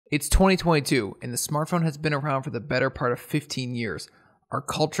It's 2022, and the smartphone has been around for the better part of 15 years. Our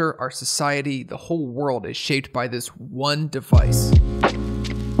culture, our society, the whole world is shaped by this one device.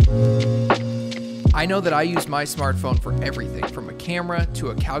 I know that I use my smartphone for everything, from a camera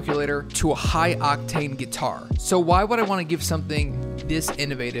to a calculator to a high-octane guitar. So why would I want to give something this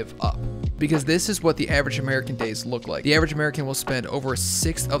innovative up? Because this is what the average American days look like. The average American will spend over a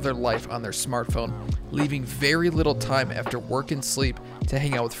sixth of their life on their smartphone, leaving very little time after work and sleep to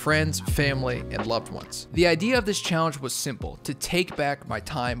hang out with friends, family, and loved ones. The idea of this challenge was simple: to take back my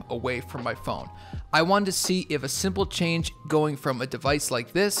time away from my phone. I wanted to see if a simple change going from a device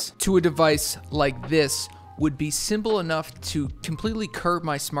like this to a device like this would be simple enough to completely curb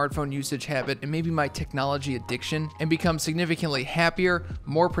my smartphone usage habit and maybe my technology addiction and become significantly happier,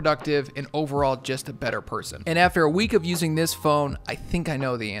 more productive, and overall just a better person. And after a week of using this phone, I think I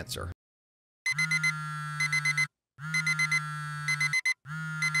know the answer.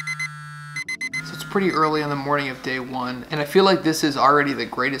 So it's pretty early on the morning of day one, and I feel like this is already the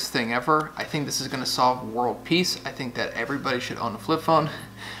greatest thing ever. I think this is going to solve world peace. I think that everybody should own a flip phone.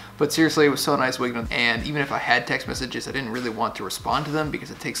 But seriously, it was so nice waking up, and even if I had text messages, I didn't really want to respond to them because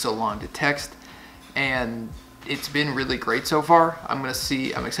it takes so long to text, and it's been really great so far. I'm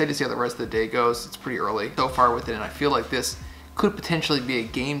excited to see how the rest of the day goes. It's pretty early so far with it, and I feel like this could potentially be a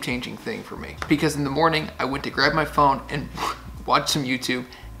game-changing thing for me. Because in the morning, I went to grab my phone and watch some YouTube,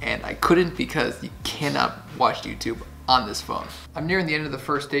 and I couldn't because you cannot watch YouTube on this phone. I'm nearing the end of the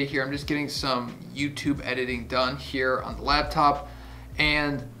first day here. I'm just getting some YouTube editing done here on the laptop,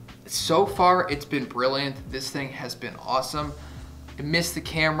 and so far, it's been brilliant. This thing has been awesome. I missed the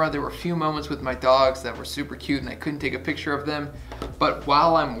camera. There were a few moments with my dogs that were super cute and I couldn't take a picture of them. But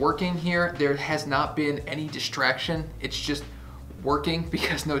while I'm working here, there has not been any distraction. It's just working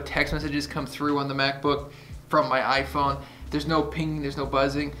because no text messages come through on the MacBook from my iPhone. There's no pinging, there's no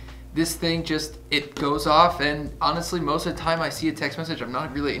buzzing. This thing just, it goes off, and honestly, most of the time I see a text message, I'm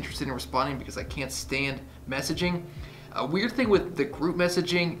not really interested in responding because I can't stand messaging. A weird thing with the group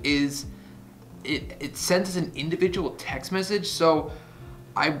messaging is it sends as an individual text message, so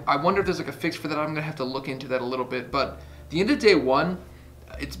I wonder if there's like a fix for that. I'm gonna have to look into that a little bit, but the end of day one,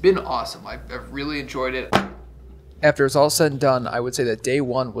 it's been awesome. I've really enjoyed it. After it's all said and done, I would say that day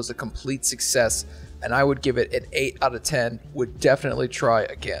one was a complete success, and I would give it an 8 out of 10, would definitely try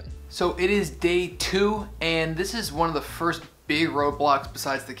again. So it is day two, and this is one of the first big roadblocks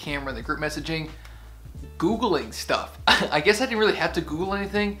besides the camera and the group messaging. Googling stuff. I guess I didn't really have to Google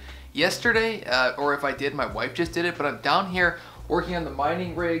anything yesterday, or if I did, my wife just did it, but I'm down here working on the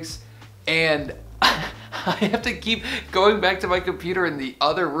mining rigs, and I have to keep going back to my computer in the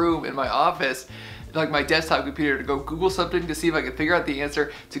other room in my office, like my desktop computer, to go Google something to see if I can figure out the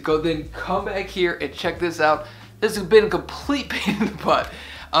answer, to go then come back here and check this out. This has been a complete pain in the butt.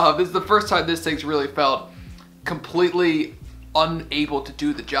 This is the first time this thing's really felt completely unable to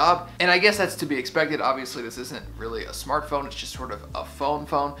do the job, and I guess that's to be expected. Obviously this isn't really a smartphone, it's just sort of a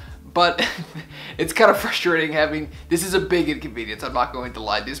phone, but it's kind of frustrating having, this is a big inconvenience, I'm not going to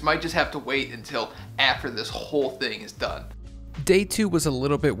lie. This might just have to wait until after this whole thing is done. Day two was a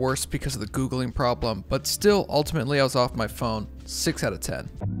little bit worse because of the Googling problem, but still ultimately I was off my phone. 6 out of 10.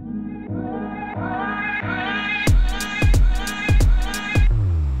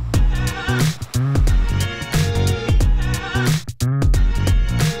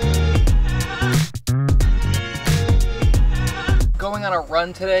 Going on a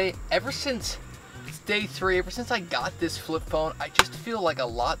run today. Ever since it's day three, ever since I got this flip phone, I just feel like a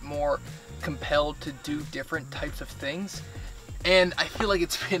lot more compelled to do different types of things, and I feel like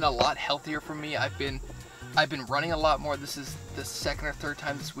it's been a lot healthier for me. I've been running a lot more. This is the second or third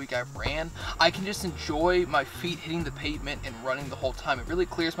time this week I've ran. I can just enjoy my feet hitting the pavement and running the whole time. It really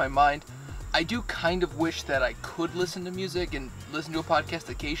clears my mind. I do kind of wish that I could listen to music and listen to a podcast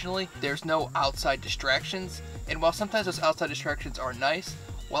occasionally. There's no outside distractions, and while sometimes those outside distractions are nice,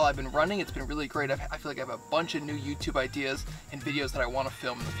 while I've been running, it's been really great. I feel like I have a bunch of new YouTube ideas and videos that I want to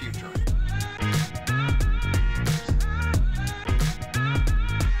film in the future.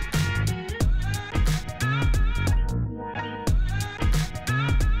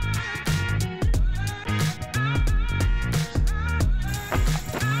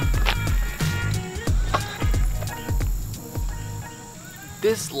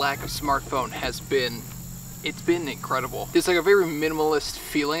 This lack of smartphone it's been incredible. There's like a very minimalist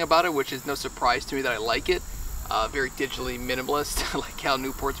feeling about it, which is no surprise to me that I like it. Very digitally minimalist, like Cal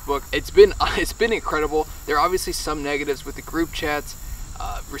Newport's book. It's been incredible. There are obviously some negatives with the group chats,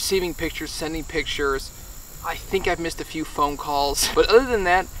 receiving pictures, sending pictures. I think I've missed a few phone calls, but other than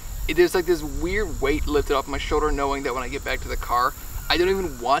that, there's like this weird weight lifted off my shoulder knowing that when I get back to the car, I don't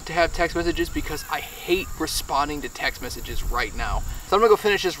even want to have text messages because I hate responding to text messages right now. So I'm gonna go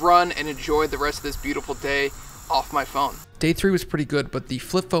finish this run and enjoy the rest of this beautiful day off my phone. Day 3 was pretty good, but the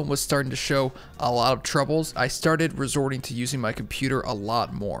flip phone was starting to show a lot of troubles. I started resorting to using my computer a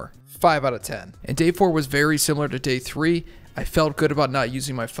lot more. 5 out of 10. And day 4 was very similar to day 3. I felt good about not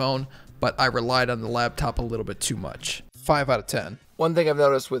using my phone, but I relied on the laptop a little bit too much. 5 out of 10. One thing I've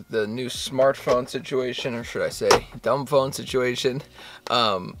noticed with the new smartphone situation, or should I say dumb phone situation,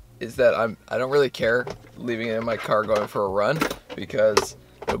 is that I don't really care leaving it in my car going for a run because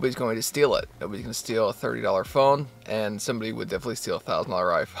nobody's going to steal it. Nobody's going to steal a $30 phone, and somebody would definitely steal a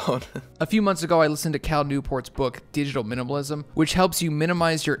 $1,000 iPhone. A few months ago, I listened to Cal Newport's book, Digital Minimalism, which helps you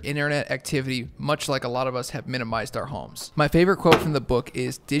minimize your internet activity, much like a lot of us have minimized our homes. My favorite quote from the book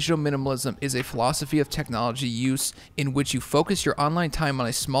is, "Digital minimalism is a philosophy of technology use in which you focus your online time on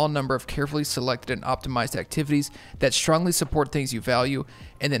a small number of carefully selected and optimized activities that strongly support things you value,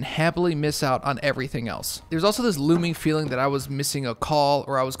 and then happily miss out on everything else." There's also this looming feeling that I was missing a call,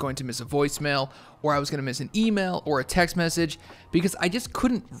 or I was going to miss a voicemail, or I was going to miss an email or a text message, because I just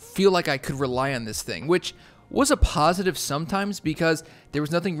couldn't feel like I could rely on this thing, which was a positive sometimes because there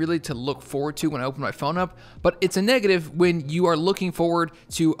was nothing really to look forward to when I opened my phone up, but it's a negative when you are looking forward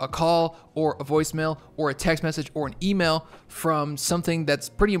to a call or a voicemail or a text message or an email from something that's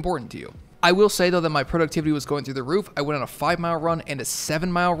pretty important to you. I will say though that my productivity was going through the roof. I went on a 5-mile run and a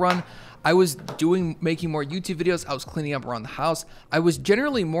 7-mile run. I was making more YouTube videos. I was cleaning up around the house. I was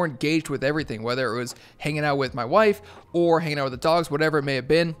generally more engaged with everything, whether it was hanging out with my wife or hanging out with the dogs, whatever it may have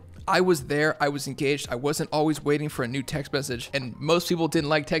been. I was there, I was engaged, I wasn't always waiting for a new text message, and most people didn't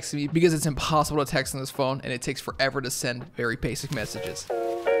like texting me because it's impossible to text on this phone and it takes forever to send very basic messages.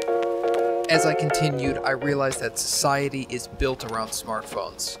 As I continued, I realized that society is built around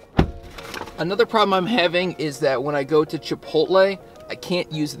smartphones. Another problem I'm having is that when I go to Chipotle, I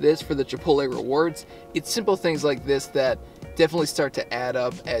can't use this for the Chipotle rewards. It's simple things like this that definitely start to add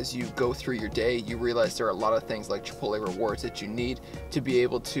up as you go through your day. You realize there are a lot of things like Chipotle rewards that you need to be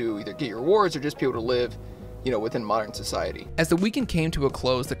able to either get your rewards or just be able to live, within modern society. As the weekend came to a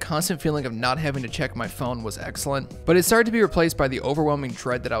close, the constant feeling of not having to check my phone was excellent, but it started to be replaced by the overwhelming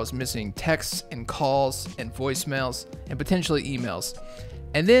dread that I was missing texts and calls and voicemails and potentially emails.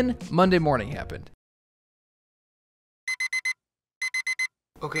 And then Monday morning happened.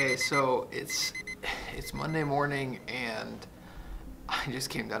 Okay, so it's Monday morning and I just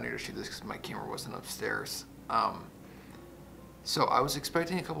came down here to shoot this because my camera wasn't upstairs. So I was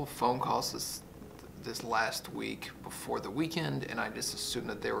expecting a couple phone calls this last week before the weekend, and I just assumed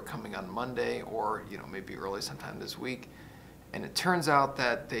that they were coming on Monday or maybe early sometime this week. And it turns out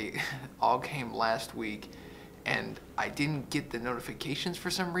that they all came last week, and I didn't get the notifications for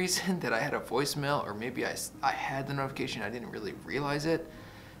some reason that I had a voicemail, or maybe I had the notification, I didn't really realize it.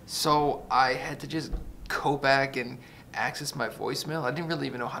 So I had to just go back and access my voicemail. I didn't really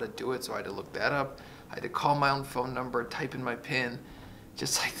even know how to do it, so I had to look that up. I had to call my own phone number, type in my PIN,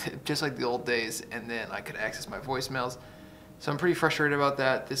 just like the old days, and then I could access my voicemails. So I'm pretty frustrated about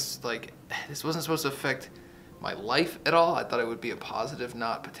that. This wasn't supposed to affect my life at all. I thought it would be a positive,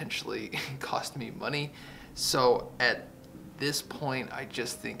 not potentially cost me money. So at this point, I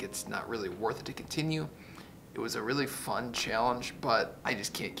just think it's not really worth it to continue. It was a really fun challenge, but I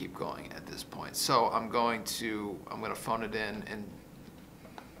just can't keep going at this point. So I'm gonna phone it in and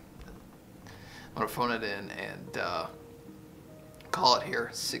call it here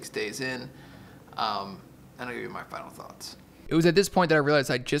 6 days in, and I'll give you my final thoughts. It was at this point that I realized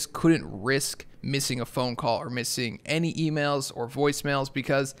I just couldn't risk missing a phone call or missing any emails or voicemails,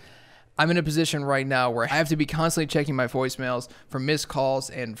 because I'm in a position right now where I have to be constantly checking my voicemails for missed calls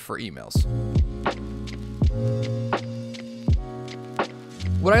and for emails.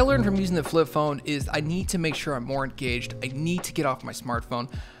 What I learned from using the flip phone is I need to make sure I'm more engaged. I need to get off my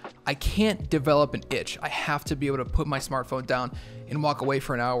smartphone. I can't develop an itch. I have to be able to put my smartphone down and walk away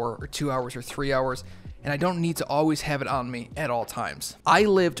for an hour or 2 hours or 3 hours, and I don't need to always have it on me at all times. I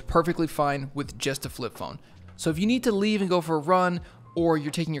lived perfectly fine with just a flip phone. So if you need to leave and go for a run, or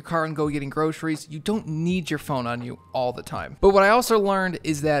you're taking your car and go getting groceries, you don't need your phone on you all the time. But what I also learned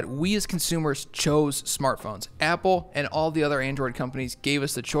is that we as consumers chose smartphones. Apple and all the other Android companies gave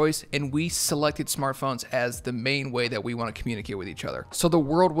us the choice, and we selected smartphones as the main way that we want to communicate with each other. So the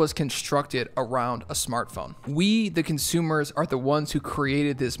world was constructed around a smartphone. We, the consumers, are the ones who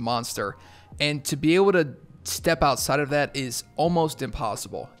created this monster, and to be able to step outside of that is almost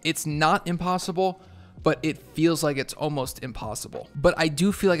impossible. It's not impossible, but it feels like it's almost impossible. But I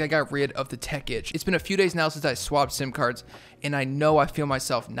do feel like I got rid of the tech itch. It's been a few days now since I swapped SIM cards, and I know I feel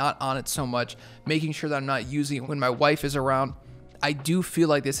myself not on it so much, making sure that I'm not using it when my wife is around. I do feel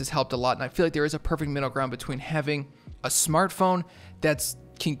like this has helped a lot, and I feel like there is a perfect middle ground between having a smartphone that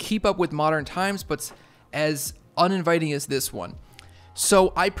can keep up with modern times, but as uninviting as this one.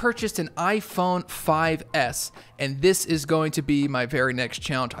 So I purchased an iPhone 5S, and this is going to be my very next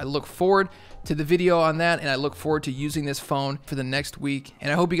challenge. I look forward to the video on that, and I look forward to using this phone for the next week,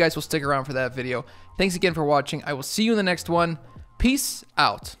 and I hope you guys will stick around for that video. Thanks again for watching. I will see you in the next one. Peace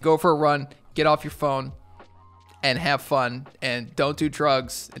out. Go for a run, get off your phone, and have fun, and don't do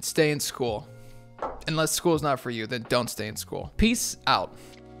drugs, and stay in school. Unless school is not for you, then don't stay in school. Peace out.